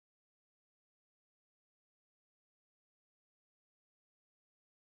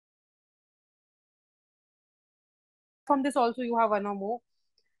from this also you have one or more.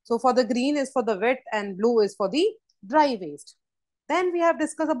 So for the green is for the wet and blue is for the dry waste. Then we have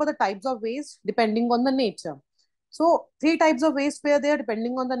discussed about the types of waste depending on the nature. So three types of waste were there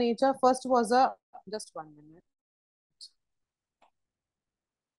depending on the nature. First was a, just 1 minute.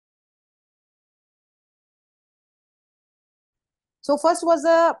 So first was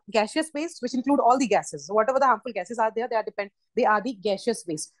a gaseous waste, which include all the gases. So whatever the harmful gases are there, they are the gaseous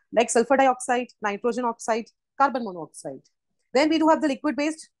waste, like sulfur dioxide, nitrogen oxide, carbon monoxide. Then we do have the liquid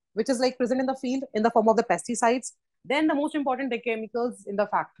waste, which is like present in the field in the form of the pesticides. Then the most important, the chemicals in the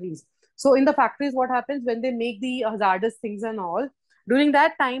factories. So in the factories, what happens when they make the hazardous things and all, during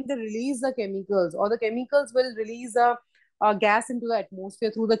that time, they release the chemicals, or the chemicals will release a gas into the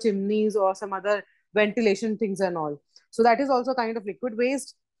atmosphere through the chimneys or some other ventilation things and all. So that is also kind of liquid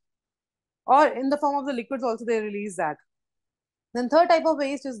waste, or in the form of the liquids also they release that. Then third type of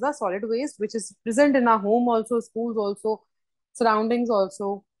waste is the solid waste, which is present in our home also, schools also, surroundings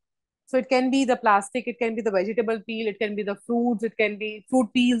also. So it can be the plastic, it can be the vegetable peel, it can be the fruits, it can be fruit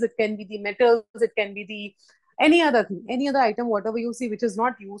peels, it can be the metals, it can be the any other thing, any other item, whatever you see which is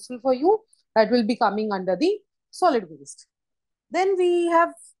not useful for you, that will be coming under the solid waste. Then we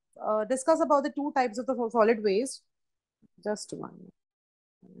have discussed about the two types of the solid waste. Just 1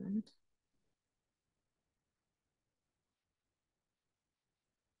 minute.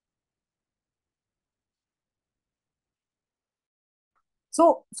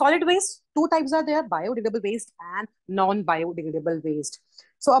 So solid waste, two types are there, biodegradable waste and non-biodegradable waste.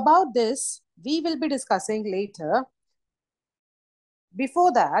 So about this, we will be discussing later.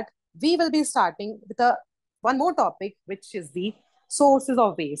 Before that, we will be starting with one more topic, which is the sources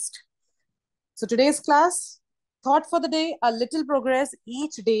of waste. So today's class, thought for the day, a little progress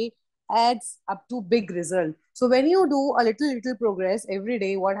each day adds up to big result. So when you do a little progress every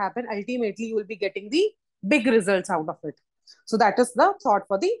day, what happens? Ultimately, you will be getting the big results out of it. So that is the thought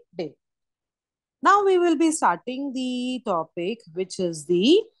for the day. Now we will be starting the topic, which is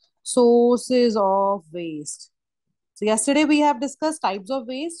the sources of waste. So yesterday we have discussed types of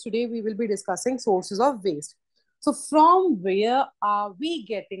waste. Today we will be discussing sources of waste. So from where are we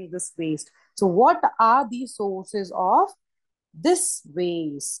getting this waste? So what are the sources of this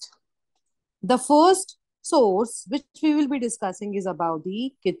waste? The first source which we will be discussing is about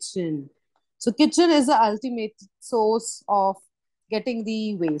the kitchen. So kitchen is the ultimate source of getting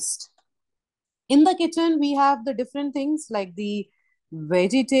the waste. In the kitchen, we have the different things like the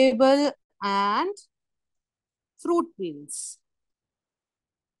vegetable and fruit peels.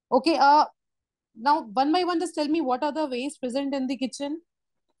 Okay, now one by one, just tell me what are the waste present in the kitchen?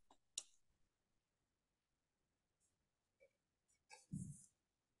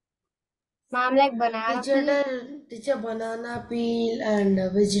 Ma'am, like banana peel. Teacher, banana peel and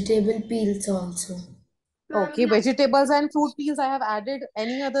vegetable peels also. Okay, vegetables and fruit peels. I have added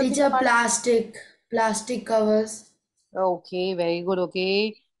any other thing Teacher, apart. plastic covers. Okay, very good.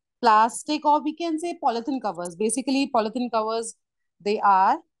 Okay, plastic or we can say polythene covers. Basically, polythene covers, they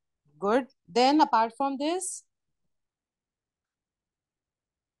are good. Then apart from this,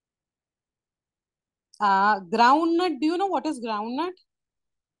 groundnut. Do you know what is groundnut?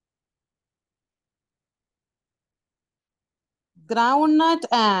 Groundnut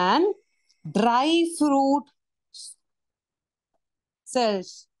and dry fruit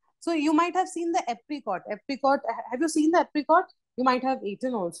cells. So you might have seen the apricot. Have you seen the apricot? You might have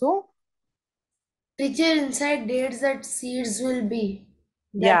eaten also. Teacher, inside dates that seeds will be.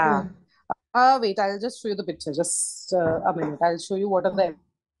 That Yeah. one. Wait, I'll just show you the picture. Just a minute. I'll show you what are the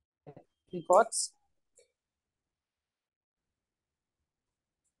apricots.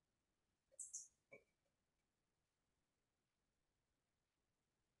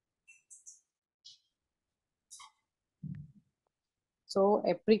 So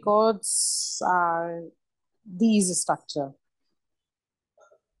apricots are these structure.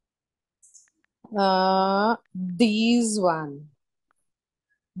 These one,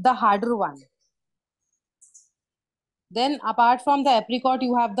 the harder one. Then apart from the apricot,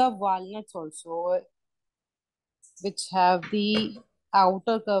 you have the walnuts also, which have the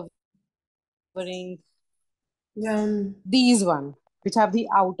outer covering. Brown. These one, which have the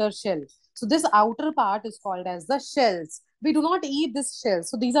outer shell. So this outer part is called as the shells. We do not eat this shells.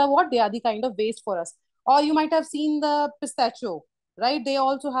 So these are what? They are the kind of waste for us. Or you might have seen the pistachio, right? They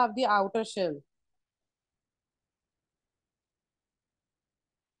also have the outer shell.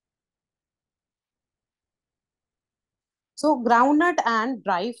 So groundnut and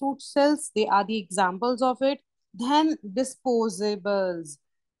dry fruit cells, they are the examples of it. Then disposables.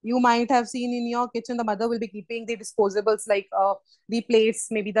 You might have seen in your kitchen, the mother will be keeping the disposables like the plates,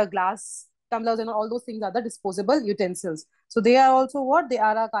 maybe the glass. tumblers and all those things are the disposable utensils. So they are also what? They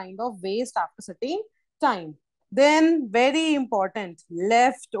are a kind of waste after certain time. Then very important,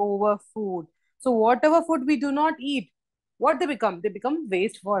 leftover food. So whatever food we do not eat, what they become? They become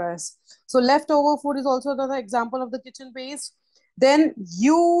waste for us. So leftover food is also another example of the kitchen waste. Then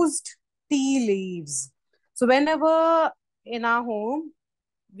used tea leaves. So whenever in our home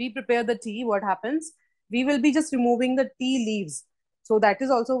we prepare the tea, what happens? We will be just removing the tea leaves. So that is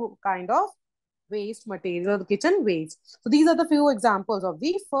also kind of waste material, the kitchen waste. So these are the few examples of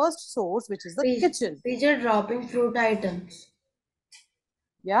the first source, which is the kitchen. Teacher, dropping fruit items.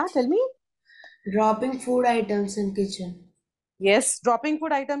 Yeah, tell me. Dropping food items in kitchen. Yes, dropping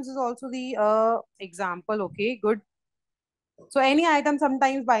food items is also the example. Okay, good. So any item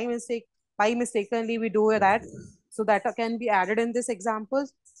sometimes by mistakenly we do that. So that can be added in this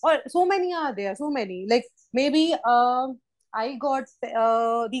examples. Or so many are there, so many. Like maybe I got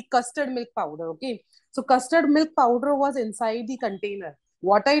the custard milk powder. Okay, so custard milk powder was inside the container.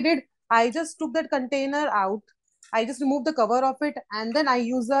 What I did, I just took that container out. I just removed the cover of it, and then I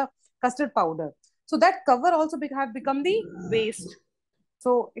use the custard powder. So that cover also have become the waste.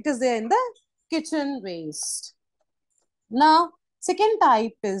 So it is there in the kitchen waste. Now, second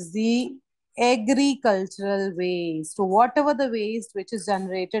type is the agricultural waste. So whatever the waste which is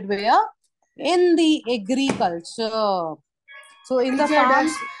generated where? In the agriculture. So in the Teacher,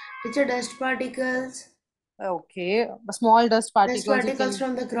 farms, dust particles. okay, small dust Dust particles you particles can,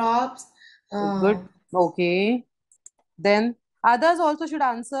 from the crops. good, okay. Then others also should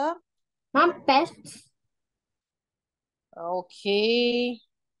answer. Mom, pests. Okay,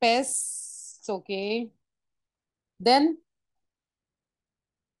 pests, okay. Then,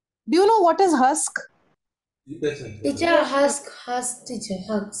 do you know what is husk? Teacher, husk, teacher,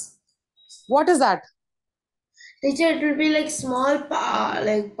 husk. What is that? Teacher, it will be like small,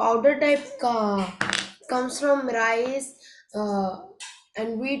 like powder type comes from rice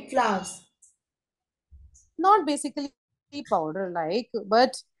and wheat flours. Not basically powder like,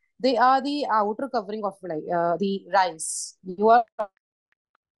 but they are the outer covering of like the rice. You are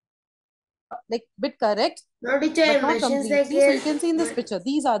like bit correct, No, teacher, but not machines like completely. So you can see in this it. picture,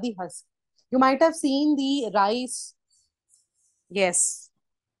 these are the husks. You might have seen the rice. Yes.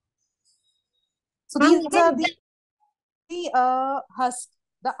 So Mom, these are even the husk,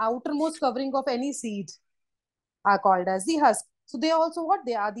 the outermost covering of any seed are called as the husk. So they are also what?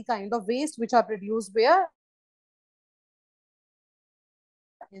 They are the kind of waste which are produced where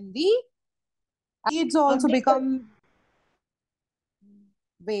in the seeds also become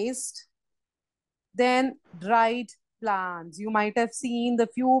waste. Then dried plants. You might have seen the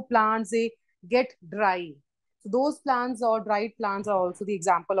few plants, they get dry. So those plants or dried plants are also the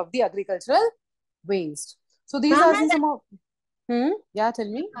example of the agricultural waste. So these Mom, are some of, yeah,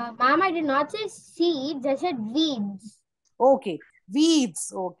 tell me. Mom, I did not say seeds, I said weeds. Okay,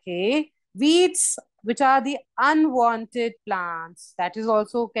 weeds, okay. Weeds, which are the unwanted plants. That is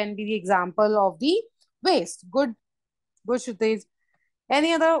also can be the example of the waste. Good, good, Shutesh.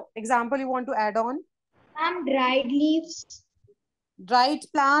 Any other example you want to add on? Mom, dried leaves. Dried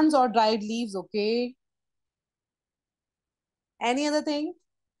plants or dried leaves, okay. Any other thing?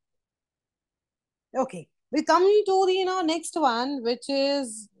 Okay. We come to the next one, which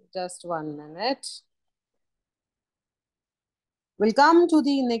is just 1 minute. We'll come to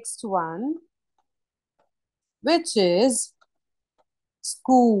the next one, which is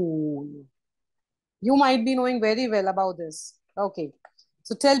school. You might be knowing very well about this. Okay.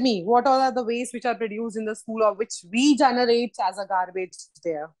 So tell me, what all are the waste which are produced in the school or which we generate as a garbage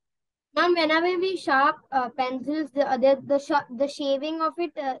there? Mom, whenever we sharp pencils, the shaving of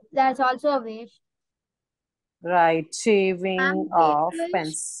it, that's also a waste. Right, shaving Mom, of papers.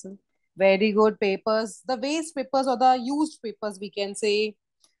 pencil. Very good. Papers. The waste papers or the used papers, we can say.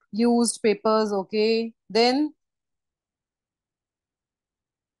 Used papers, okay. Then,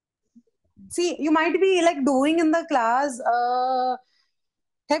 see, you might be like doing in the class.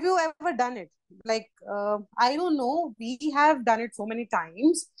 Have you ever done it? Like, I don't know. We have done it so many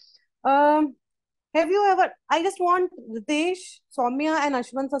times. Um, have you ever? I just want Ritesh, Soumya, and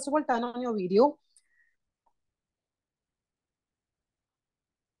Ashwan, first of all, turn on your video.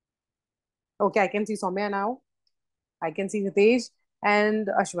 Okay, I can see Soumya now. I can see Ritesh and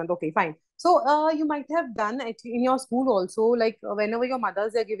Ashwant. Okay, fine. So, you might have done it in your school also, like whenever your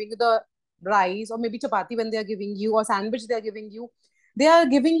mothers are giving you the rice or maybe chapati when they are giving you or sandwich they are giving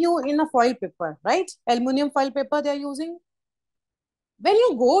you in a foil paper, right? Aluminium foil paper they are using. When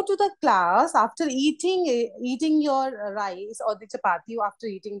you go to the class after eating your rice or the chapati after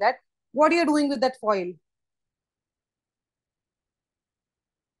eating that, what are you doing with that foil?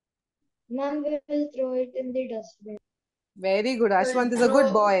 Ma'am will throw it in the dustbin. Very good. We'll Ashwant is a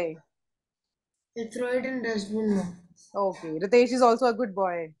good boy. throw it in dustbin, ma'am. Okay. Ritesh is also a good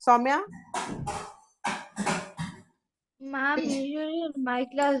boy. Soumya? Ma'am, usually in my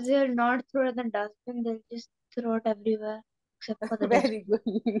class, they'll not throw it in the dustbin, they'll just throw it everywhere except for the Very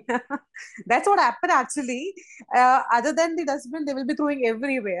dustbin. good. That's what happened actually. Other than the dustbin, they will be throwing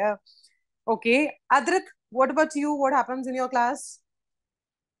everywhere. Okay. Adrit, what about you? What happens in your class?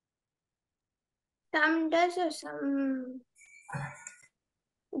 Some does or some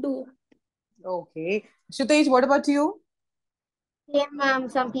do. Okay. Shutesh, what about you? Same, ma'am.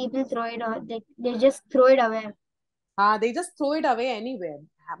 Some people throw it or they just throw it away. They just throw it away anywhere.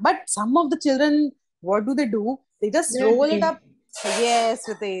 But some of the children, what do? They just They'll roll it play. up. Yes,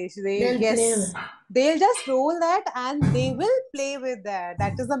 Ritesh. They'll play. Yes, they'll just roll that and they will play with that.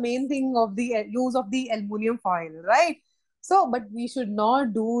 That is the main thing of the use of the aluminum foil, right? So, but we should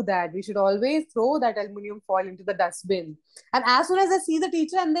not do that. We should always throw that aluminum foil into the dustbin. And as soon as they see the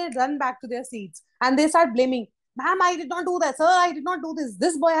teacher and they run back to their seats and they start blaming, ma'am, I did not do that. Sir, I did not do this.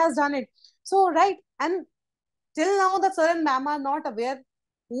 This boy has done it. So, right. And till now the sir and ma'am are not aware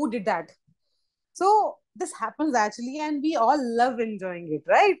who did that. So this happens actually and we all love enjoying it,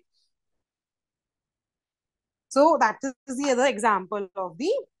 right? So that is the other example of the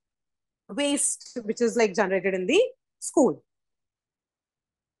waste which is like generated in the school.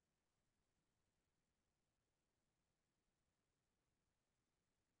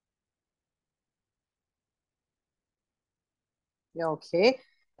 Yeah, okay.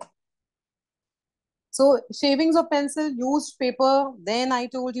 So shavings of pencil, used paper, then I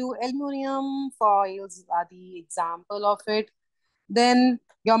told you aluminum foils are the example of it. Then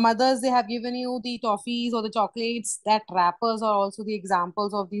your mothers, they have given you the toffees or the chocolates. That wrappers are also the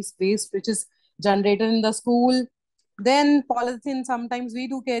examples of these waste which is generated in the school. Then polythene, sometimes we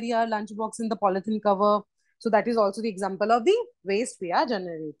do carry our lunchbox in the polythene cover. So that is also the example of the waste we are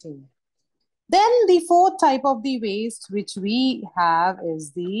generating. Then the fourth type of the waste which we have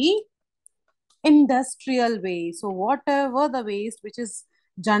is the industrial waste. So whatever the waste which is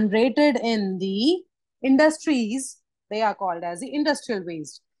generated in the industries, they are called as the industrial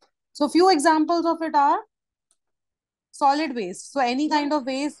waste. So few examples of it are solid waste. So any kind of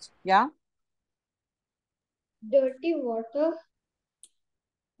waste, yeah. Dirty water.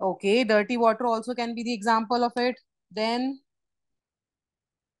 Okay, dirty water also can be the example of it. Then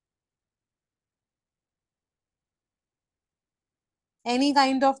any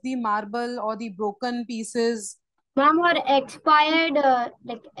kind of the marble or the broken pieces. Ma'am, or expired,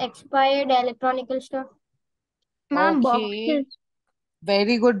 like expired electronical stuff. Ma'am, Okay, boxes.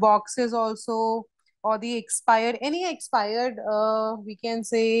 very good boxes also, or the expired, any expired, we can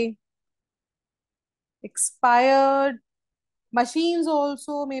say expired machines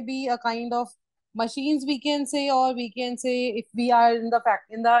also, maybe a kind of machines we can say, or we can say if we are in the fact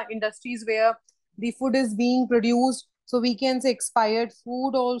in the industries where the food is being produced, so we can say expired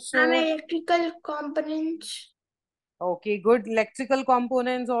food Ma'am, also. electrical components. Okay, good electrical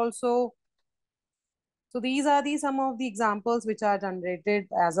components also. So these are the some of the examples which are generated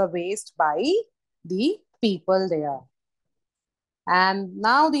as a waste by the people there. And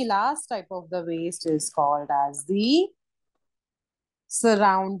now the last type of the waste is called as the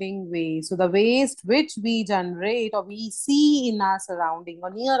surrounding waste. So the waste which we generate or we see in our surrounding or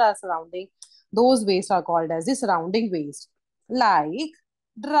near our surrounding, those waste are called as the surrounding waste. Like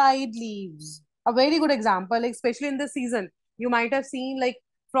dried leaves. A very good example, like especially in the season, you might have seen like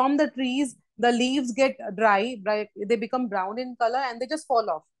from the trees, the leaves get dry, they become brown in color and they just fall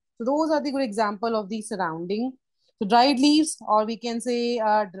off. So those are the good example of the surrounding. So dried leaves, or we can say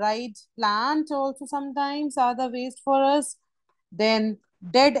dried plant also sometimes are the waste for us. Then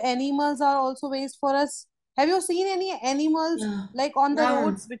dead animals are also waste for us. Have you seen any animals Yeah. like on the Yeah, ma'am.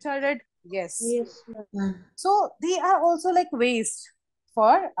 roads which are dead? Yes. Yes, ma'am. Ma'am. So they are also like waste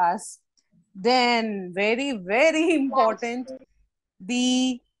for us. Then very, very important,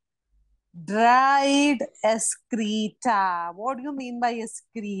 the dried excreta. What do you mean by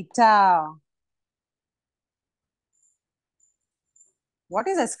excreta? What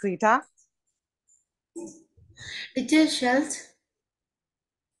is excreta? Teacher, shells.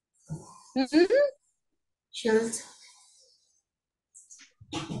 Hmm? Shells.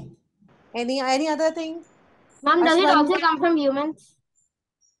 Any other thing? Ma'am, does it Ashwant? also come from humans?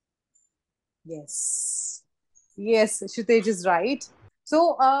 Yes. Yes, Shitej is right.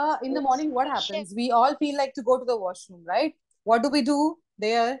 So, in the morning, what happens? We all feel like to go to the washroom, right? What do we do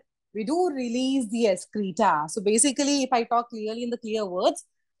there? We do release the excreta. So, basically, if I talk clearly in the clear words,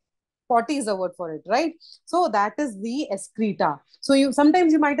 potty is the word for it, right? So that is the excreta. So you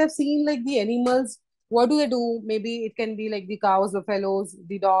sometimes you might have seen like the animals. What do they do? Maybe it can be like the cows, the fellows,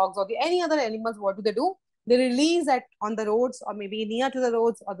 the dogs, or the any other animals. What do? They release that on the roads, or maybe near to the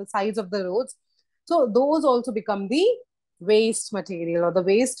roads or the sides of the roads. So those also become the waste material or the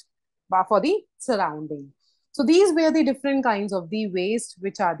waste for the surrounding. So these were the different kinds of the waste,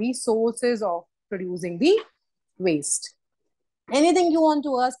 which are the sources of producing the waste. Anything you want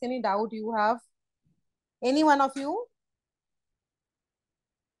to ask? Any doubt you have? Any one of you?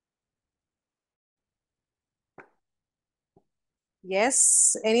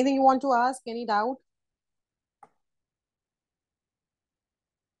 Yes. Anything you want to ask? Any doubt?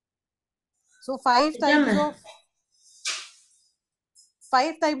 So five types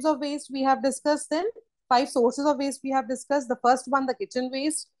of waste we have discussed then. 5 sources of waste we have discussed. The first one, the kitchen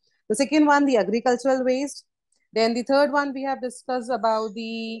waste. The second one, the agricultural waste. Then the third one, we have discussed about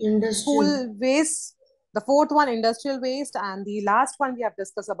the school waste. The fourth one, industrial waste. And the last one, we have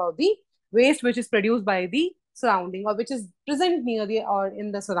discussed about the waste which is produced by the surrounding or which is present near the or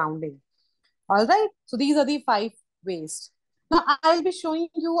in the surrounding. All right. So these are the 5 waste. Now I'll be showing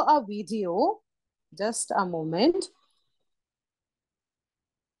you a video. Just a moment.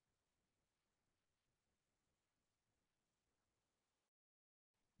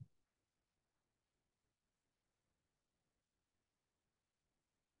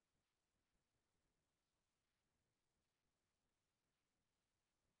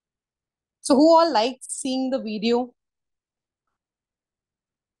 So who all likes seeing the video?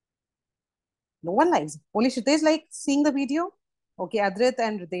 No one likes. Only Shitesh likes seeing the video. Okay, Adrit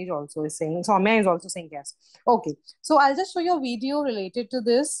and Ritesh also is saying. Soumya is also saying yes. Okay, so I'll just show you a video related to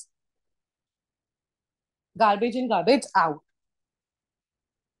this. Garbage in, garbage out.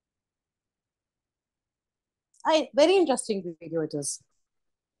 Very interesting video it is.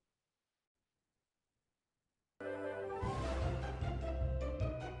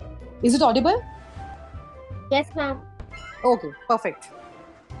 Is it audible? Yes, ma'am. Okay, perfect.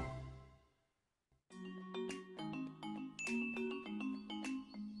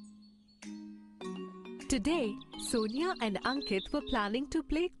 Today, Sonia and Ankit were planning to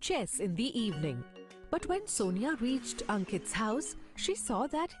play chess in the evening. But when Sonia reached Ankit's house, she saw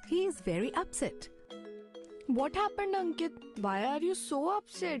that he is very upset. What happened, Ankit? Why are you so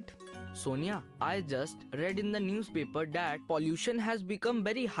upset? Sonia, I just read in the newspaper that pollution has become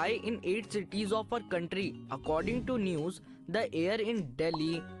very high in 8 cities of our country. According to news, the air in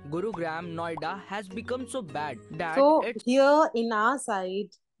Delhi, Gurugram, Noida has become so bad that here in our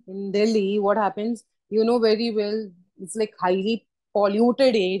side, in Delhi, what happens, you know very well, it's like highly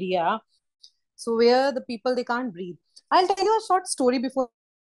polluted area. So where the people, they can't breathe. I'll tell you a short story before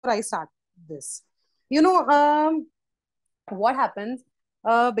I start this. You know, what happens,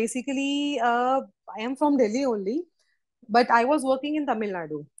 basically, I am from Delhi only, but I was working in Tamil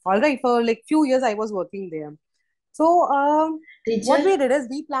Nadu. All right, for like few years I was working there. So what we did is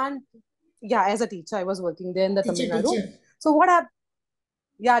we planned, yeah, as a teacher, I was working there in the Tamil Nadu. So what happened?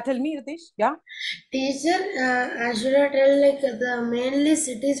 Yeah, tell me, Ritesh. Yeah. Teacher, I should have tell like the mainly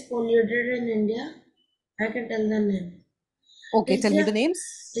cities polluted in India. I can tell the name. Okay, Teacher, tell me the names.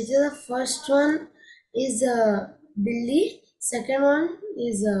 Teacher, the first one is Delhi. Second one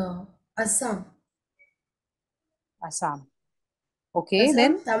is Assam. Assam. Okay, Assam,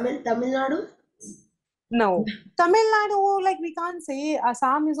 then Tamil Nadu. no, Tamil Nadu, like we can't say.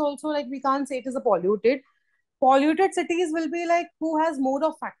 Assam is also like we can't say it is a polluted cities will be like who has more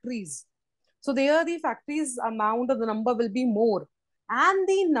of factories. So there the factories amount of the number will be more. And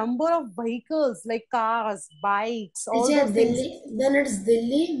the number of vehicles like cars, bikes, all Teacher, those things. Delhi. Then it's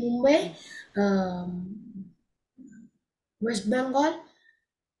Delhi, Mumbai, West Bengal.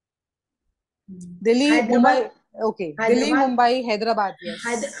 Delhi, Hyderabad. Mumbai, okay. Delhi, Mumbai, Hyderabad,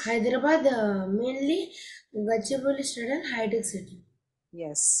 yes. Hyderabad, mainly Gachibowli State and High-Tech City.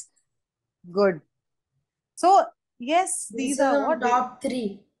 Yes. Good. So, yes, these are what? Top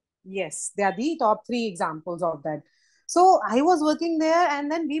 3. Yes, they are the top 3 examples of that. So, I was working there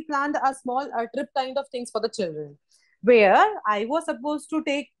and then we planned a small trip kind of things for the children, where I was supposed to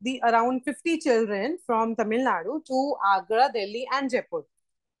take the around 50 children from Tamil Nadu to Agra, Delhi and Jaipur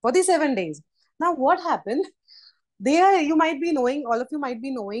for the 7 days. Now, what happened? There, you might be knowing, all of you might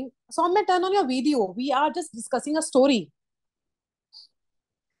be knowing. So, I'm going to turn on your video. We are just discussing a story.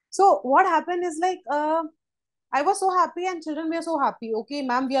 So, what happened is like, I was so happy and children were so happy. Okay,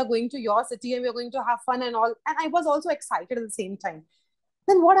 ma'am, we are going to your city and we are going to have fun and all. And I was also excited at the same time.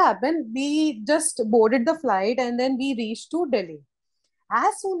 Then what happened? We just boarded the flight and then we reached to Delhi.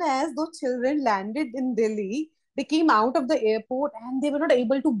 As soon as those children landed in Delhi, They came out of the airport and they were not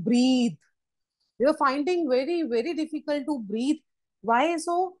able to breathe. They were finding very, very difficult to breathe. Why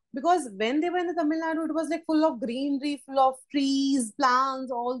so? Because when they were in the Tamil Nadu, it was like full of greenery, full of trees,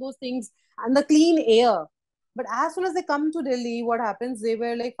 plants, all those things, and the clean air. But as soon as they come to Delhi, what happens? They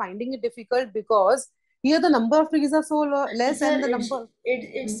were like finding it difficult because here the number of trees are so less, Teacher, and the number.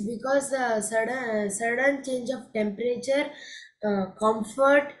 it's because the sudden change of temperature,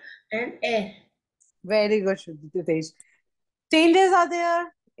 comfort, and air. Very good, Ritesh. Changes are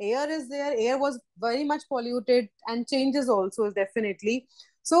there, air is there, air was very much polluted, and changes also is definitely.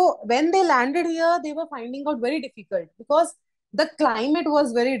 So when they landed here, they were finding out very difficult because the climate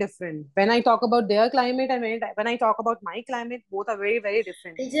was very different. When I talk about their climate and when I talk about my climate, both are very, very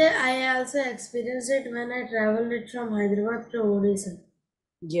different. Teacher, I also experienced it when I traveled it from Hyderabad to Odisha. So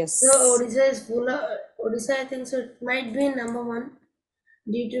Yes. Odisha is full of Odisha. I think so. It might be number one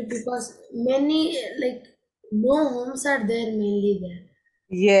due to because many like no homes are there mainly there,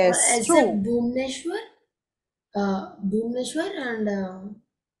 Yes, except true. Bhubaneswar and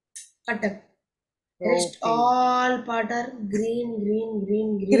Cuttack. Rest Okay. all part are green, green,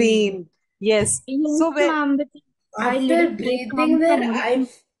 green, green. Green. Yes. Yes, So where ma'am. Because I After literally breathing come there, from Odisha.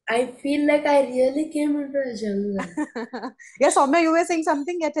 I feel like I really came into a jungle. yeah, Soumya, you were saying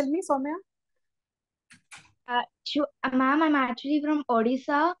something? Yeah, tell me, Soumya. Ma'am, I'm actually from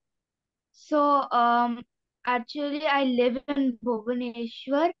Odisha. So, actually, I live in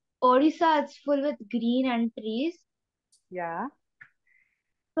Bhubaneswar. Odisha is full with green and trees. Yeah.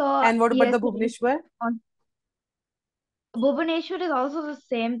 So, And what about yes, the Bhubaneswar? Bhubaneswar is also the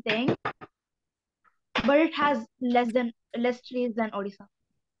same thing, but it has less trees than Odisha.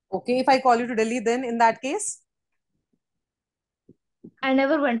 Okay, if I call you to Delhi, then in that case, I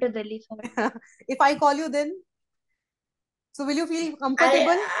never went to Delhi, so if I call you, then so will you feel I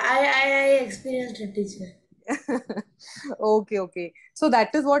comfortable? I experienced it, teacher. okay, okay. So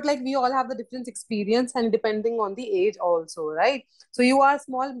that is what like we all have the different experience and depending on the age also, right? So you are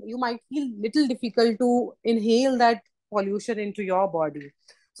small, you might feel little difficult to inhale that pollution into your body.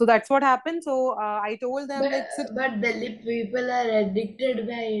 So that's what happened. So I told them But like sit. but Delhi people are addicted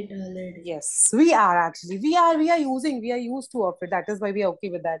by it already. Yes, we are actually. We are used to of it. That is why we are okay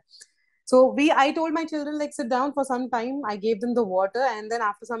with that. So I told my children like sit down for some time. I gave them the water, and then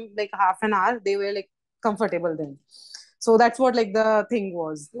after some like half an hour, they were like comfortable then. So that's what like the thing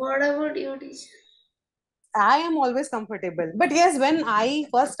was. What about you, teacher? I am always comfortable. But yes, when I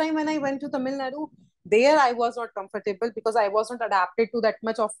first time when I went to Tamil Nadu, there I was not comfortable because I was not adapted to that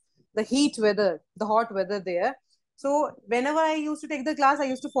much of the heat weather, the hot weather there. So whenever I used to take the class, I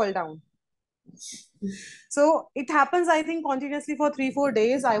used to fall down. So it happens, I think, continuously for 3, 4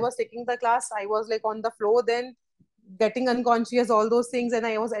 days. I was taking the class, I was like on the floor, then getting unconscious, all those things, and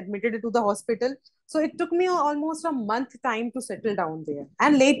I was admitted to the hospital. So it took me almost a month time to settle down there.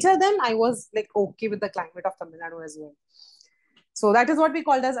 And later, then I was like okay with the climate of Tamil Nadu as well. So that is what we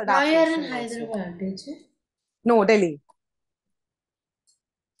called as Now you are in adaptation also. Hyderabad, teacher. No, Delhi.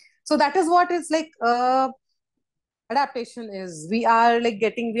 So that is what is like adaptation is. We are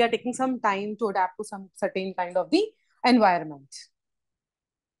taking some time to adapt to some certain kind of the environment.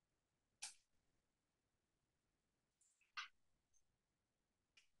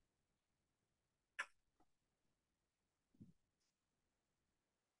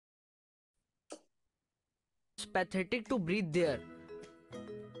 It's pathetic to breathe there.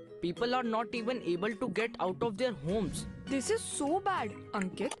 People are not even able to get out of their homes. This is so bad,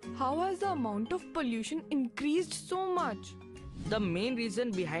 Ankit. How has the amount of pollution increased so much? The main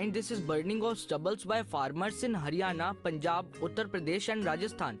reason behind this is burning of stubbles by farmers in Haryana, Punjab, Uttar Pradesh and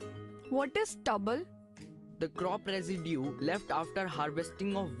Rajasthan. What is stubble? The crop residue left after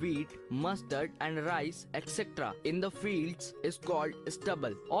harvesting of wheat, mustard and rice etc. in the fields is called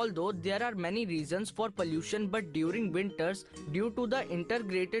stubble. Although there are many reasons for pollution, but during winters, due to the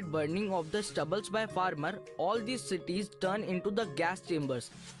integrated burning of the stubbles by farmer, all these cities turn into the gas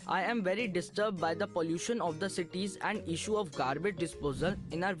chambers. I am very disturbed by the pollution of the cities and issue of garbage disposal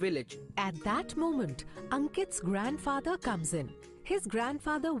in our village. At that moment, Ankit's grandfather comes in. His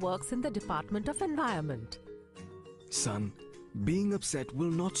grandfather works in the Department of Environment. Son, being upset will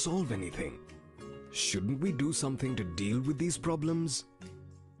not solve anything. Shouldn't we do something to deal with these problems?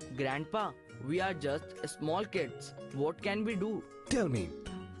 Grandpa, we are just small kids. What can we do? Tell me,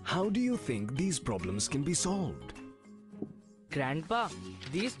 how do you think these problems can be solved? Grandpa,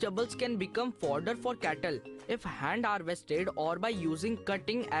 these stubbles can become fodder for cattle. if hand harvested or by using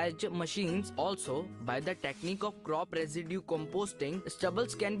cutting edge machines. Also, by the technique of crop residue composting,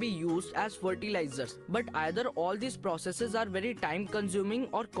 stubbles can be used as fertilizers. But either all these processes are very time consuming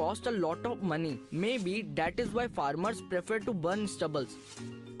or cost a lot of money. Maybe that is why farmers prefer to burn stubbles.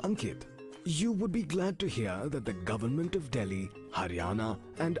 Ankit, you would be glad to hear that the government of Delhi, Haryana,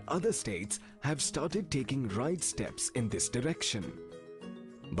 and other states have started taking right steps in this direction.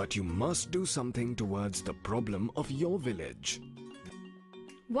 But you must do something towards the problem of your village.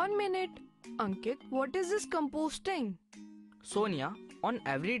 1 minute. Ankit, what is this composting? Sonia, on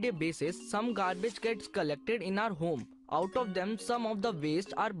everyday basis, some garbage gets collected in our home. Out of them, some of the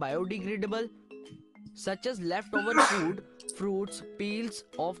waste are biodegradable, such as leftover food, fruits, peels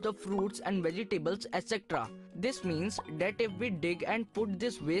of the fruits and vegetables, etc. This means that if we dig and put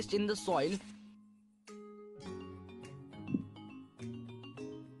this waste in the soil,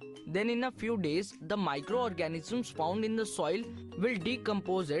 then in a few days, the microorganisms found in the soil will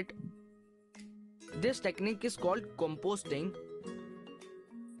decompose it. This technique is called composting.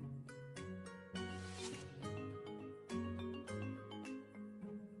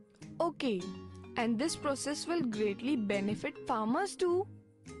 Okay, and this process will greatly benefit farmers too.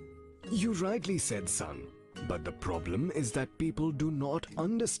 You rightly said, son. But the problem is that people do not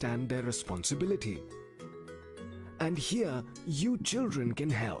understand their responsibility. And here, you children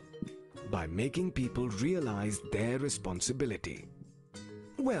can help by making people realize their responsibility.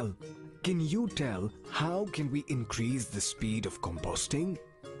 Well, can you tell how can we increase the speed of composting?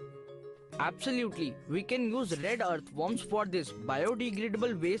 Absolutely, we can use red earthworms for this.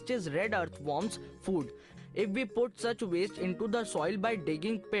 Biodegradable waste is red earthworms food. If we put such waste into the soil by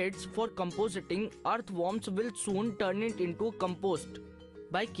digging pits for composting, earthworms will soon turn it into compost.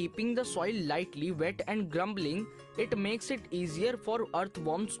 By keeping the soil lightly wet and grumbling, it makes it easier for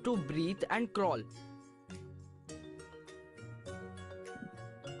earthworms to breathe and crawl.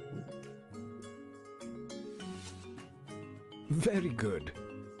 Very good.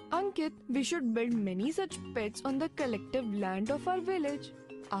 Ankit, we should build many such pits on the collective land of our village.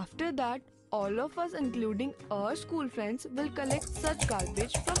 After that, all of us, including our school friends, will collect such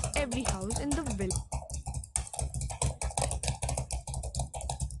garbage from every house in the village.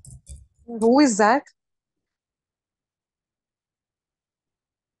 Who is that?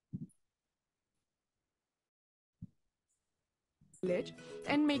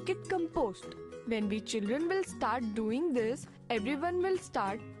 And make it compost. When we children will start doing this, everyone will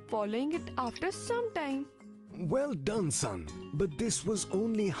start following it after some time. Well done, son. But this was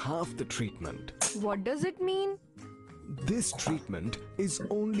only half the treatment. What does it mean? This treatment is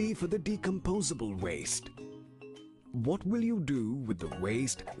only for the decomposable waste. What will you do with the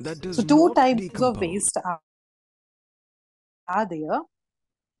waste that does So two not types decompose? of waste are there.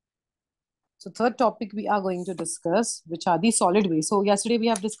 So third topic we are going to discuss, which are the solid waste. So yesterday we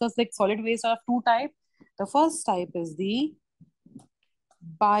have discussed like solid waste are of two types. The first type is the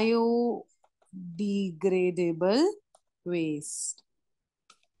biodegradable waste.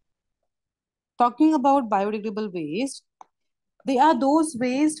 Talking about biodegradable waste, they are those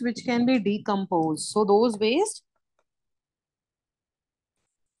waste which can be decomposed. So those waste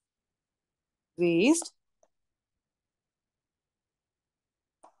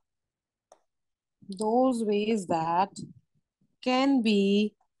that can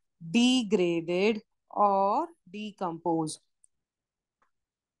be degraded or decomposed.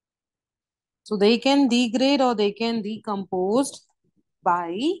 So they can degrade or they can decompose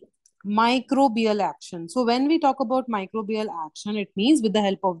by microbial action. So when we talk about microbial action, it means with the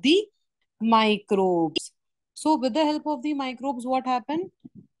help of the microbes. So with the help of the microbes, what happened?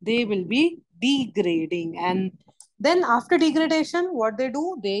 They will be degrading, and then after degradation, what they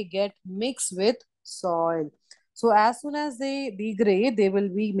do? They get mixed with soil. So as soon as they degrade, they will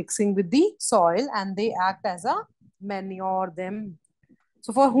be mixing with the soil and they act as a manure them.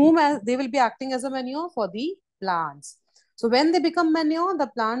 So for whom they will be acting as a manure? For the plants. So when they become manure, the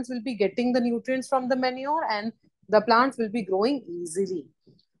plants will be getting the nutrients from the manure and the plants will be growing easily.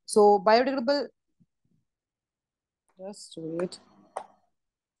 So biodegradable, just wait.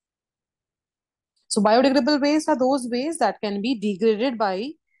 So biodegradable waste are those waste that can be degraded by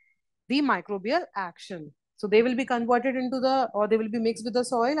the microbial action. So they will be converted into or they will be mixed with the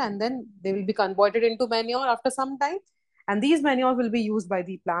soil and then they will be converted into manure after some time. And these manures will be used by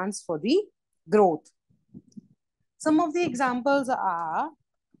the plants for the growth. Some of the examples are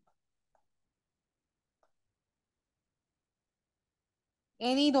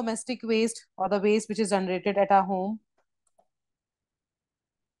any domestic waste or the waste which is generated at our home,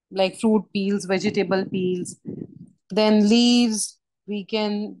 like fruit peels, vegetable peels, then leaves, we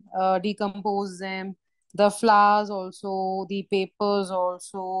can decompose them. the flowers also, the papers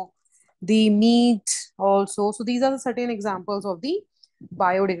also, the meat also. So these are the certain examples of the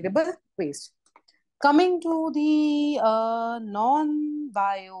biodegradable waste. Coming to the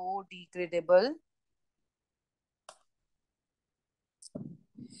non-biodegradable.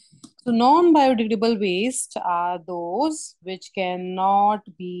 So non-biodegradable waste are those which cannot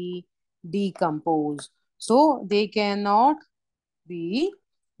be decomposed. So they cannot be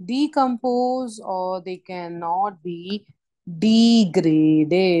decomposed or they cannot be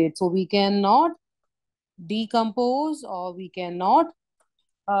degraded. So we cannot decompose or we cannot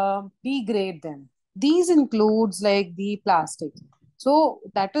degrade them. These includes like the plastic. So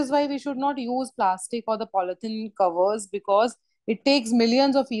that is why we should not use plastic or the polythene covers, because it takes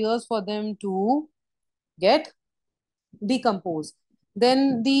millions of years for them to get decompose.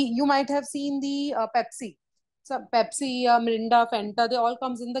 Then the you might have seen the Pepsi. So Pepsi, Mirinda, Fanta, they all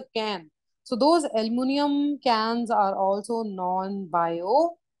comes in the can. So those aluminum cans are also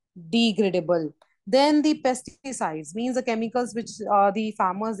non-biodegradable. Then the pesticides means the chemicals which the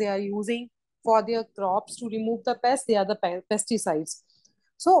farmers they are using for their crops to remove the pests. They are the pesticides.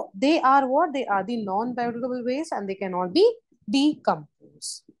 So they are what? They are the non-biodegradable waste and they cannot be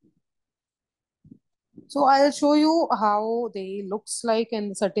decomposed. So I'll show you how they looks like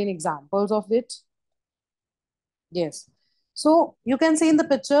and certain examples of it. Yes. So you can see in the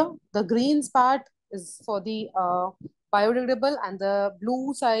picture, the green part is for the biodegradable and the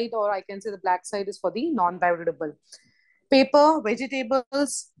blue side, or I can say the black side, is for the non-biodegradable. Paper,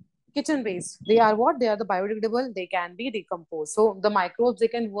 vegetables, kitchen waste. They are what? They are the biodegradable. They can be decomposed. So the microbes, they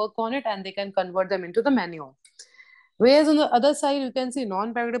can work on it and they can convert them into the manure. Whereas on the other side, you can see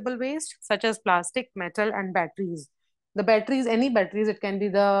non-biodegradable waste such as plastic, metal, and batteries. The batteries, any batteries, it can be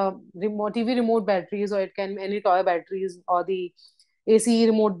the remote TV remote batteries, or it can be any toy batteries, or the AC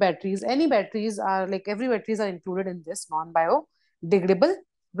remote batteries. Any batteries are like every batteries are included in this non-biodegradable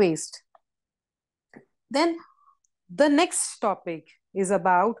waste. Then the next topic is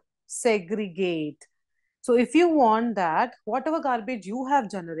about segregate. So if you want that whatever garbage you have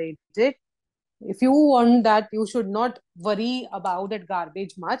generated, if you want that, you should not worry about that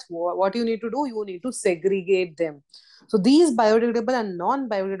garbage much. What you need to do, you need to segregate them. So these biodegradable and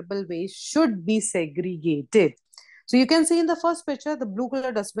non-biodegradable waste should be segregated. So you can see in the first picture, the blue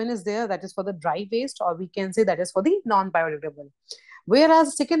color dustbin is there. That is for the dry waste, or we can say that is for the non-biodegradable.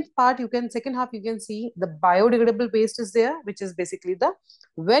 Whereas second half, you can see the biodegradable waste is there, which is basically the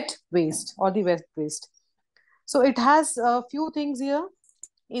wet waste or the wet waste. So it has a few things here.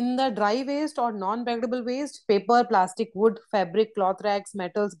 In the dry waste or non-biodegradable waste, paper, plastic, wood, fabric, cloth rags,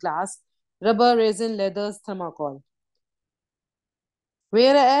 metals, glass, rubber, resin, leathers, thermocol.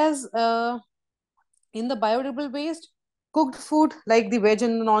 Whereas in the biodegradable waste, cooked food like the veg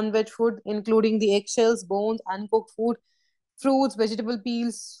and non-veg food, including the eggshells, bones, uncooked food, fruits, vegetable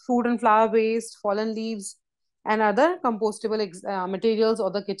peels, fruit and flower waste, fallen leaves, and other compostable materials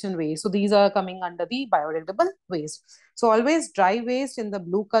or the kitchen waste. So these are coming under the biodegradable waste. So always dry waste in the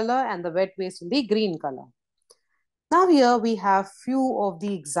blue color and the wet waste in the green color. Now here we have few of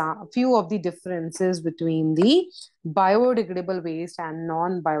the differences between the biodegradable waste and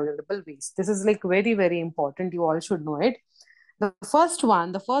non-biodegradable waste. This is like very, very important. You all should know it. The first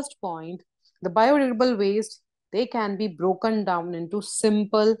point, the biodegradable waste, they can be broken down into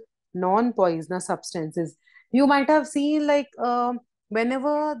simple non-poisonous substances. You might have seen like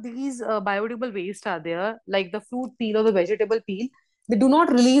whenever these biodegradable waste are there, like the fruit peel or the vegetable peel, they do not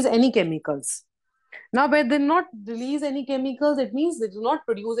release any chemicals. Now, when they not release any chemicals, it means they do not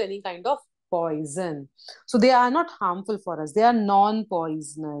produce any kind of poison. So they are not harmful for us. They are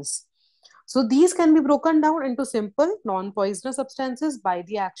non-poisonous. So these can be broken down into simple non-poisonous substances by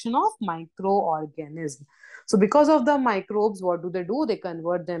the action of microorganisms. So because of the microbes, what do? They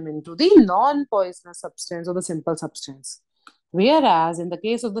convert them into the non-poisonous substance or the simple substance. Whereas in the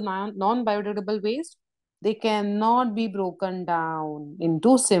case of the non-biodegradable waste, they cannot be broken down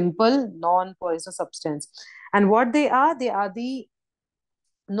into simple non-poisonous substance. And what they are the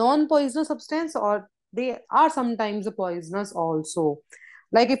non-poisonous substance, or they are sometimes the poisonous also.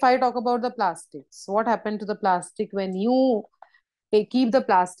 Like if I talk about the plastics, what happened to the plastic when you keep the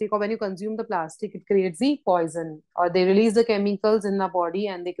plastic or when you consume the plastic, it creates the poison, or they release the chemicals in the body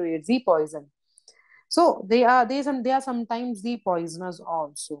and they create the poison. So they are sometimes the poisonous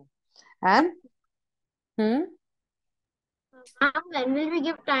also. And hmm, Ma'am, when will we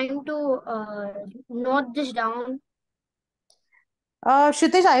give time to note this down?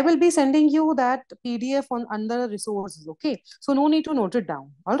 Kshitij, I will be sending you that PDF on under resources. Okay, so no need to note it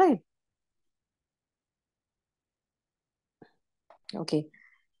down. All right. Okay.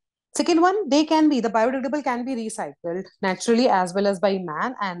 Second one, the biodegradable can be recycled naturally as well as by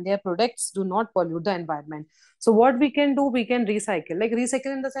man, and their products do not pollute the environment. So what we can do, we can recycle. Like recycle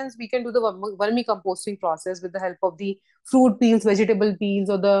in the sense we can do the vermicomposting process with the help of the fruit peels, vegetable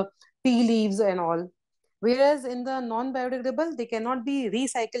peels, or the tea leaves and all. Whereas in the non-biodegradable, they cannot be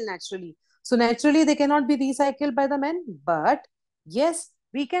recycled naturally. So naturally, they cannot be recycled by the men, but yes,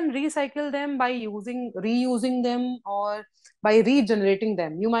 we can recycle them by reusing them, or by regenerating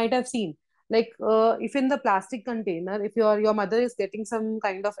them. You might have seen, like if in the plastic container, if your mother is getting some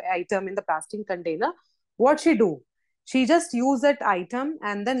kind of item in the plastic container, what she do? She just use that item,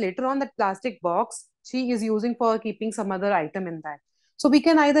 and then later on that plastic box she is using for keeping some other item in that. So we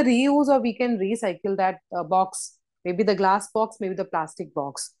can either reuse or we can recycle that box, maybe the glass box, maybe the plastic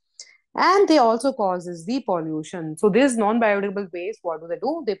box. And they also causes the pollution. So this non-biodegradable waste, what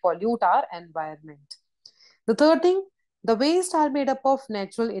do? They pollute our environment. The third thing, the waste are made up of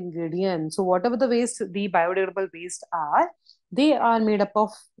natural ingredients. So whatever the waste, the biodegradable waste are, they are made up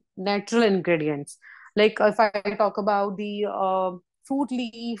of natural ingredients. Like if I talk about the fruit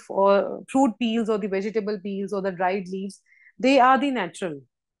leaf or fruit peels or the vegetable peels or the dried leaves, they are the natural.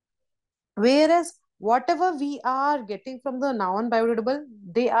 Whereas whatever we are getting from the non-biodegradable,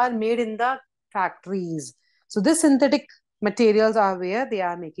 they are made in the factories. So this synthetic materials are where they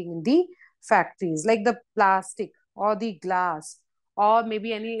are making in the factories, like the plastic or the glass or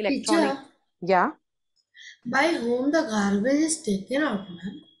maybe any electronic. Teacher, Yeah. by whom the garbage is taken out,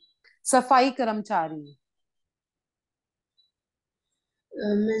 ma'am? Safai Karamchari.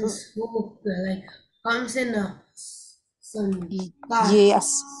 So Means who like comes in some car.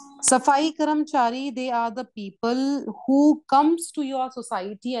 yes. Safai Karamchari, they are the people who comes to your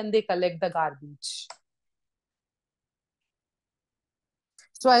society and they collect the garbage.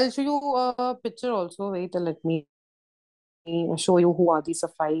 So I'll show you a picture also. Wait, let me show you who are the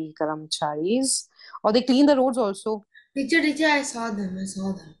Safai Karamcharis. Or they clean the roads also. Teacher, I saw them. I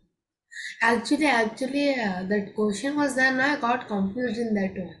saw them. Actually, that question was there. Now I got confused in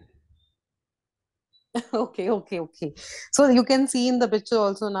that one. Okay. So you can see in the picture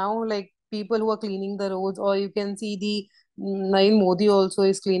also now, like people who are cleaning the roads, or you can see the Narendra Modi also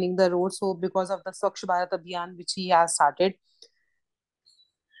is cleaning the roads. So because of the Swachh Bharat Abhiyan which he has started.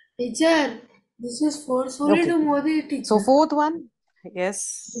 Teacher, this is forcefully Okay. to Modi, So teacher. fourth one, This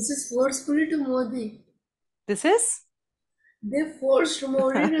yes, is forcefully to Modi. this is They forced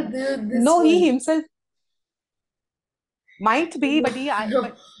Modi to do this no, he one. himself might be, No, but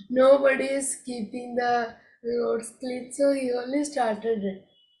no, nobody is keeping the roads clean, so he only started it.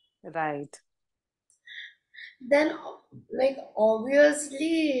 right. Then, like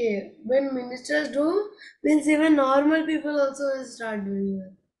obviously, when ministers do, means even normal people also will start doing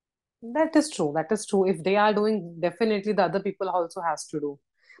it. That is true. That is true. If they are doing, definitely the other people also has to do.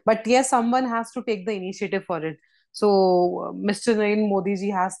 But yes, someone has to take the initiative for it. So Mr. Narendra Modi ji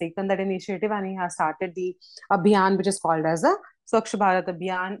has taken that initiative and he has started the abhiyan, which is called as the Swachh Bharat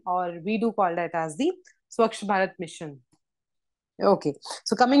Abhiyan, or we do call that as the Swachh Bharat Mission. Okay.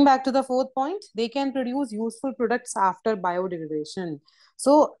 So coming back to the fourth point, they can produce useful products after biodegradation.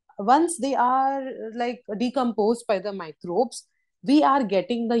 So once they are like decomposed by the microbes, we are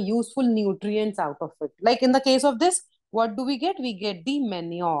getting the useful nutrients out of it. Like in the case of this, what do we get? We get the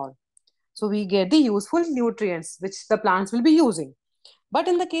manure. So we get the useful nutrients which the plants will be using. But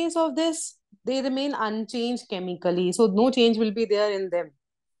in the case of this, they remain unchanged chemically. So no change will be there in them.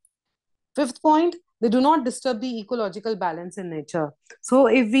 Fifth point, they do not disturb the ecological balance in nature. So,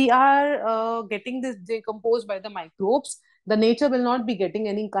 if we are getting this decomposed by the microbes, the nature will not be getting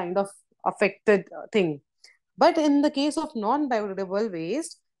any kind of affected thing. But in the case of non-biodegradable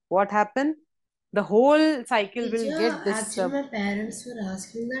waste, what happened? The whole cycle will Teacher, get actually, disturbed. my parents were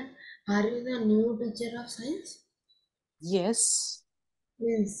asking that, are you the new teacher of science? Yes.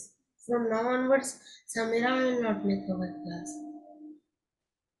 Means from now onwards, Samira will not make our class.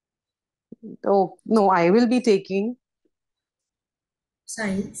 Oh, no, I will be taking.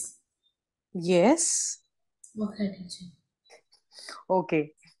 Science? Yes. Okay, teacher.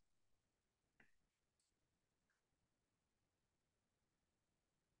 Okay.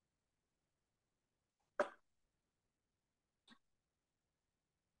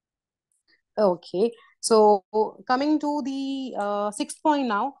 Okay, so coming to the sixth point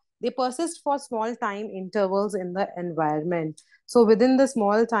now, they persist for small time intervals in the environment. So within the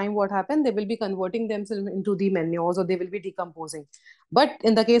small time, what happened? They will be converting themselves into the manures or they will be decomposing. But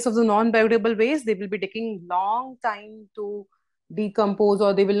in the case of the non-biodegradable waste, they will be taking long time to decompose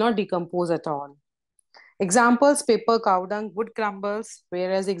or they will not decompose at all. Examples, paper, cow dung, wood crumbles,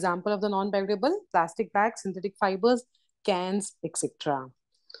 whereas example of the non-biodegradable, plastic bags, synthetic fibers, cans, etc.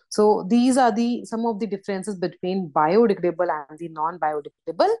 So these are some of the differences between biodegradable and the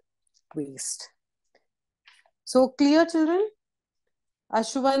non-biodegradable waste. So clear, children?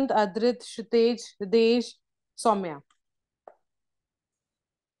 Ashwant, Adrit, Shitej, Videsh, Soumya.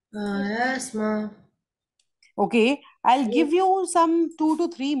 Yes, ma. Okay, I'll give you some 2 to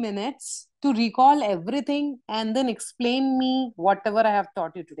 3 minutes to recall everything and then explain me whatever I have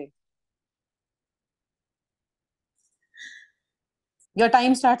taught you today. Your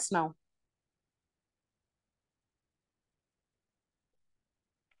time starts now.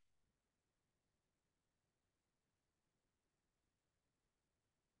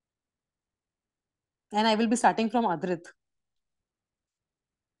 And I will be starting from Adrit.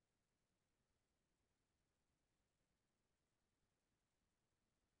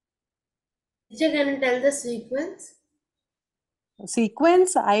 Teacher, can you tell the sequence?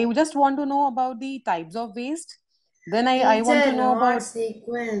 Sequence, I just want to know about the types of waste. Then I want to Teacher, know not about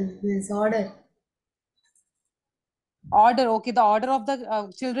sequence, means order. order. Okay, the order of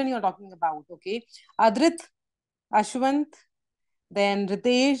the children you're talking about. Okay. Adrit, Ashwant, then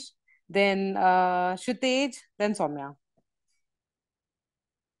Ritesh, then Shitej, then Soumya.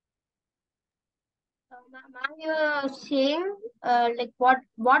 Ma'am, you're saying like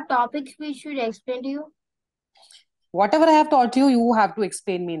what topics we should explain to you? Whatever I have taught you, you have to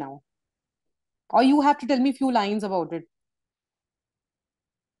explain me now. Or you have to tell me few lines about it.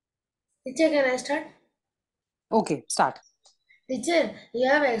 Teacher, can I start? Okay, start. Teacher, you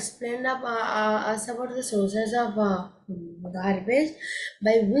have explained us about the sources of garbage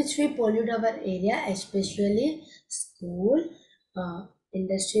by which we pollute our area, especially school,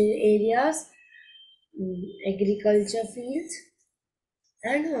 industrial areas, agriculture fields,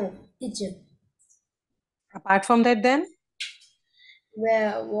 and home. Teacher, Apart from that, then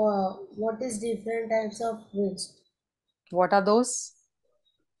what is different types of waste? what are those?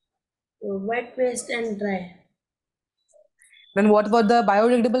 Wet waste and dry. Then what about the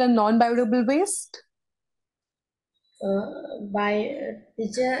biodegradable and non-biodegradable waste?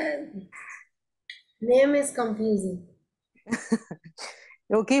 Teacher, name is confusing.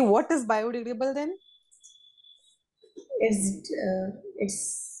 Okay, what is biodegradable then?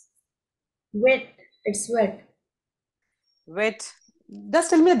 It's wet. It's wet. Wet. Just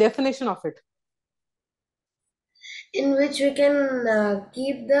tell me the definition of it. In which we can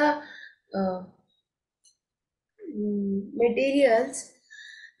keep the materials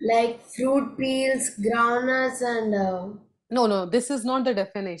like fruit peels, groundnuts, and No, this is not the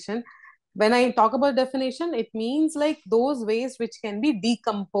definition. When I talk about definition, it means like those waste which can be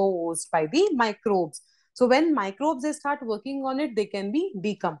decomposed by the microbes. So when microbes they start working on it, they can be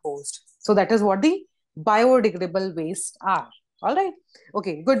decomposed. So that is what the biodegradable waste are. All right.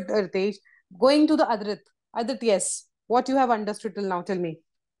 Okay, good, Ritesh. Going to the Adrit. Adrit, yes. What you have understood till now, tell me.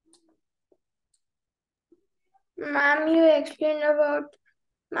 Ma'am, you explained about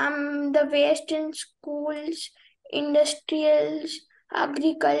the waste in schools, industrials,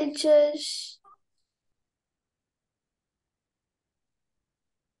 agricultures.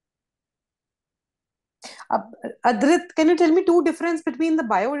 Uh, Adrit, can you tell me two difference between the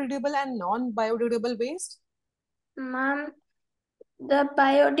biodegradable and non-biodegradable waste? Ma'am, the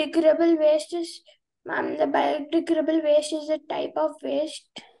biodegradable waste is the biodegradable waste is a type of waste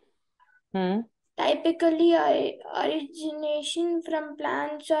Hmm. typically origination from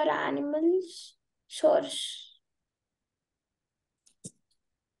plants or animals source.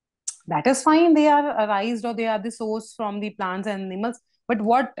 That is fine. They are arised or they are the source from the plants and animals. But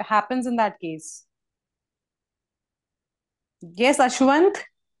what happens in that case? Yes, Ashwant,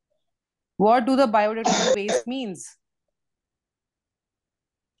 what do the biodegradable waste means?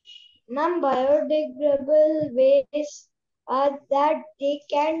 Non-biodegradable waste are that they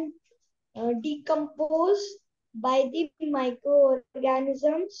can decompose by the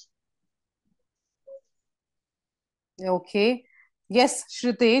microorganisms. Okay. Yes,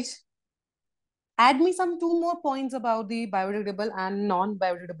 Shritesh. Add me some two more points about the biodegradable and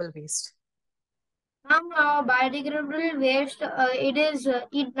non-biodegradable waste. Biodegradable waste,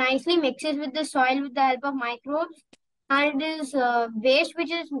 it nicely mixes with the soil with the help of microbes, and it is waste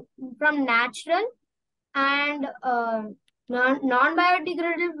which is from natural, and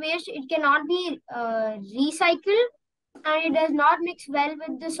non-biodegradable waste, it cannot be recycled, and it does not mix well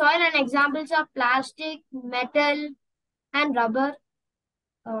with the soil, and examples are plastic, metal, and rubber.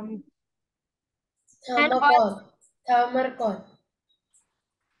 Um, and oil. thermocol.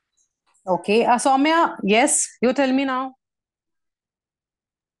 Okay. Soumya, yes, you tell me now.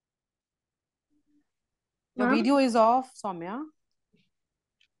 Your Ma'am? video is off, Soumya.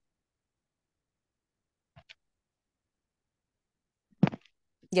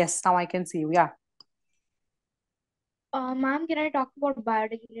 Yes, now I can see you. Yeah, Ma'am, can I talk about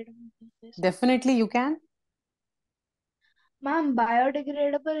biodegradable waste? definitely you can. Ma'am,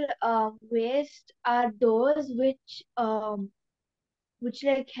 biodegradable waste are those which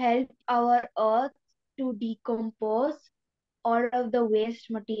like help our earth to decompose all of the waste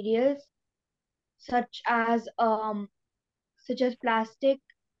materials, such as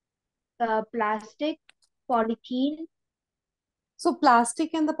plastic, polythene. So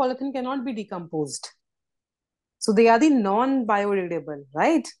plastic and the polythene cannot be decomposed. So they are the non-biodegradable,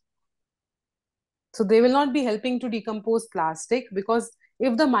 right? So they will not be helping to decompose plastic, because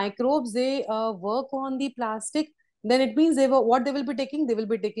if the microbes they work on the plastic, then it means what they will be taking? They will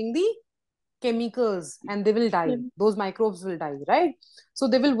be taking the chemicals and they will die. Those microbes will die, right? So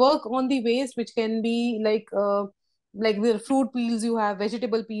they will work on the waste, which can be like the fruit peels you have,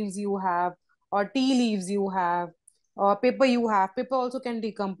 vegetable peels you have, or tea leaves you have, or paper you have. Paper also can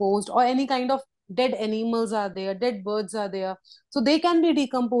decompose, or any kind of dead animals are there, dead birds are there, so they can be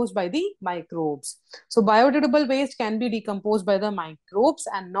decomposed by the microbes. So biodegradable waste can be decomposed by the microbes,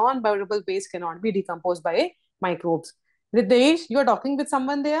 and non-biodegradable waste cannot be decomposed by microbes. Ridesh, you are talking with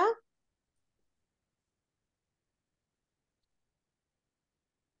someone there?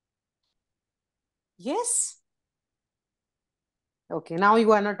 Yes. Okay, now you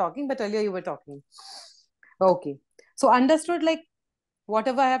are not talking, but earlier you were talking. Okay. So understood like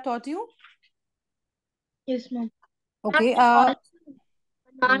whatever I have taught you? Yes, ma'am. Okay. Also,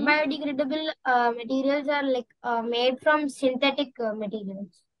 Hmm. non-biodegradable materials are like made from synthetic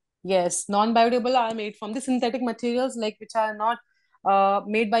materials. Yes, non-biodegradable are made from the synthetic materials, like which are not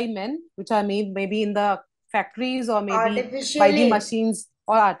made by men, which are made maybe in the factories or maybe by the Artificially. machines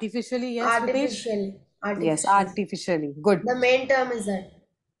or artificially. Yes, Ritesh? Artificially. Yes, Artificially. artificially. Good. The main term is that.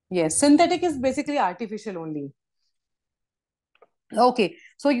 Yes, synthetic is basically artificial only. Okay,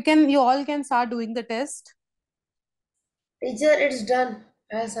 so you all can start doing the test. Teacher, it's done.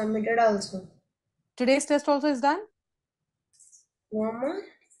 I submitted also. Today's test also is done. No more?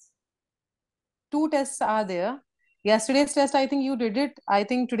 2 tests are there. Yesterday's test, I think you did it. I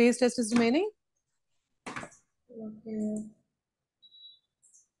think today's test is remaining. Okay.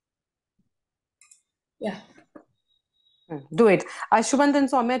 Yeah. Do it. Ashwant and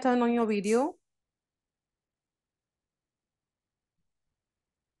Soumya, turn on your video.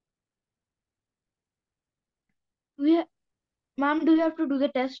 Ma'am, do you have to do the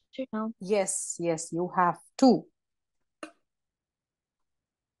test right now? Yes, yes, you have to.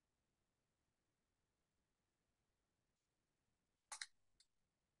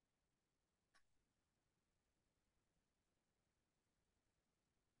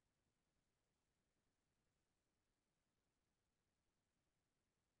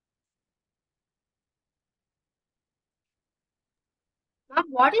 Ma'am,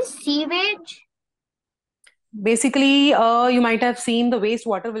 what is sewage? Basically, you might have seen the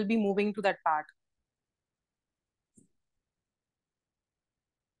wastewater will be moving to that part.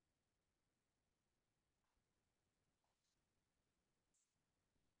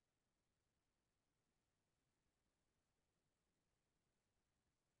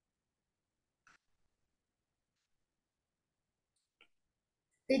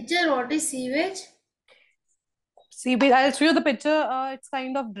 Teacher, what is sewage? See, I'll show you the picture. It's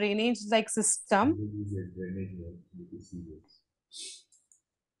kind of drainage-like system.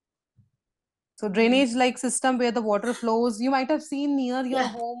 So drainage-like system where the water flows. You might have seen near your Yeah.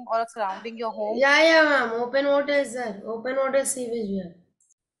 home or surrounding your home. Yeah, ma'am. Open water is there. Open water sewage here.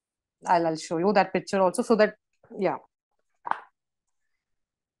 I'll show you that picture also, so that, yeah.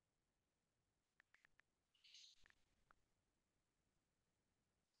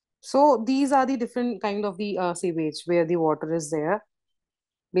 So these are the different kind of the sewage where the water is there.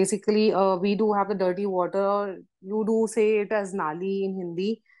 Basically, we do have the dirty water. You do say it as nali in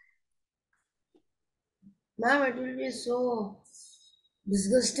Hindi. Ma'am, it will be so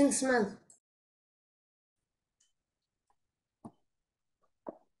disgusting smell.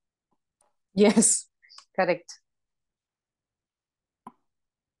 Yes, correct.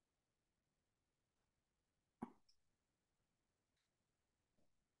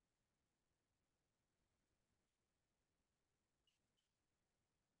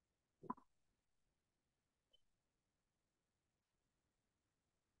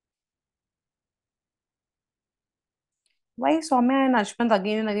 Why Soumya and Ashwant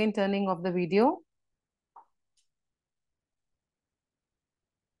again and again turning off the video?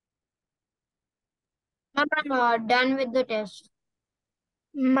 Ma'am, I'm done with the test.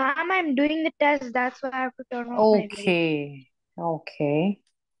 Ma'am, I'm doing the test. That's why I have to turn off my video. Okay, okay.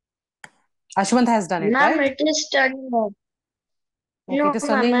 Ashwant has done it, Ma'am, right? it is turning off. Okay, No, it is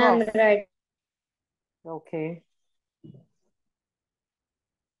ma'am, turning I'm off. right. Okay.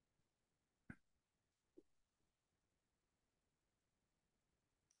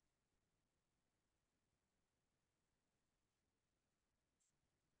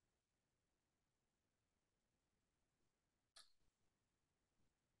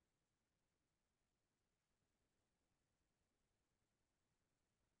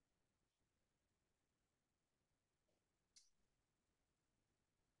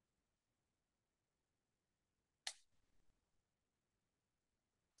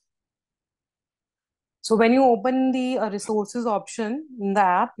 So when you open the resources option in the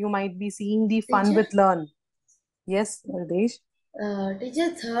app, you might be seeing the fun Teacher? with learn. Yes, Radesh.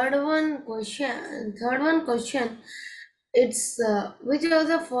 Teacher, third one question. It's which of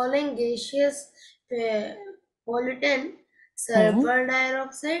the following gaseous uh, pollutant, sulfur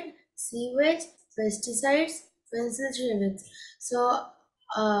dioxide, sewage, pesticides, pencil shavings. So,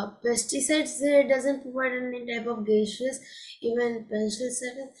 pesticides doesn't provide any type of gaseous, even pencil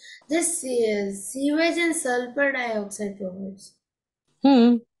shavings. Just sewage and sulfur dioxide provides.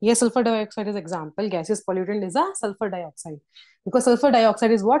 Yes, sulfur dioxide is example. Gaseous pollutant is a sulfur dioxide because sulfur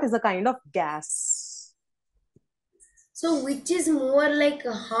dioxide is what is a kind of gas. So, which is more like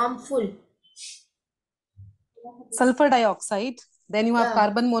harmful? Sulfur dioxide. Then you have Yeah.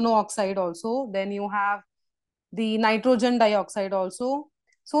 carbon monoxide also. Then you have the nitrogen dioxide also.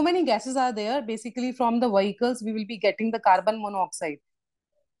 So many gases are there. Basically, from the vehicles, we will be getting the carbon monoxide.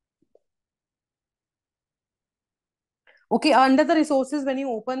 Okay, under the resources, when you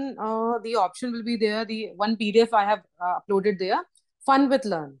open the option will be there. The one PDF I have uploaded there. Fun with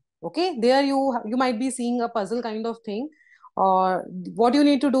learn. Okay, there you might be seeing a puzzle kind of thing. Or what you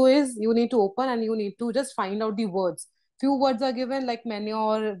need to do is you need to open and you need to just find out the words. Few words are given like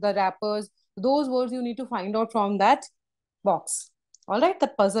manure, the wrappers. Those words you need to find out from that box. All right,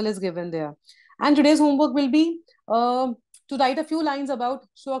 that puzzle is given there. And today's homework will be to write a few lines about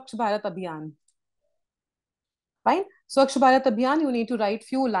Swachh Bharat Abhiyan. Fine. Swachh Bharat Abhiyan, you need to write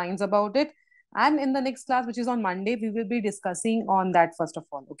few lines about it. And in the next class, which is on Monday, we will be discussing on that first of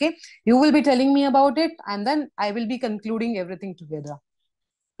all. Okay. You will be telling me about it, and then I will be concluding everything together.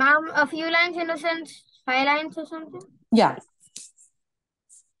 Ma'am, a few lines in a sense, 5 lines or something? Yeah.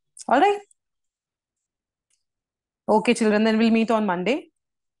 All right. Okay, children, then we'll meet on Monday.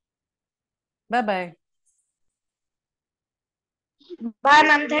 Bye bye. Bye,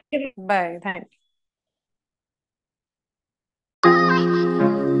 ma'am. Thank you. Bye. Thank you.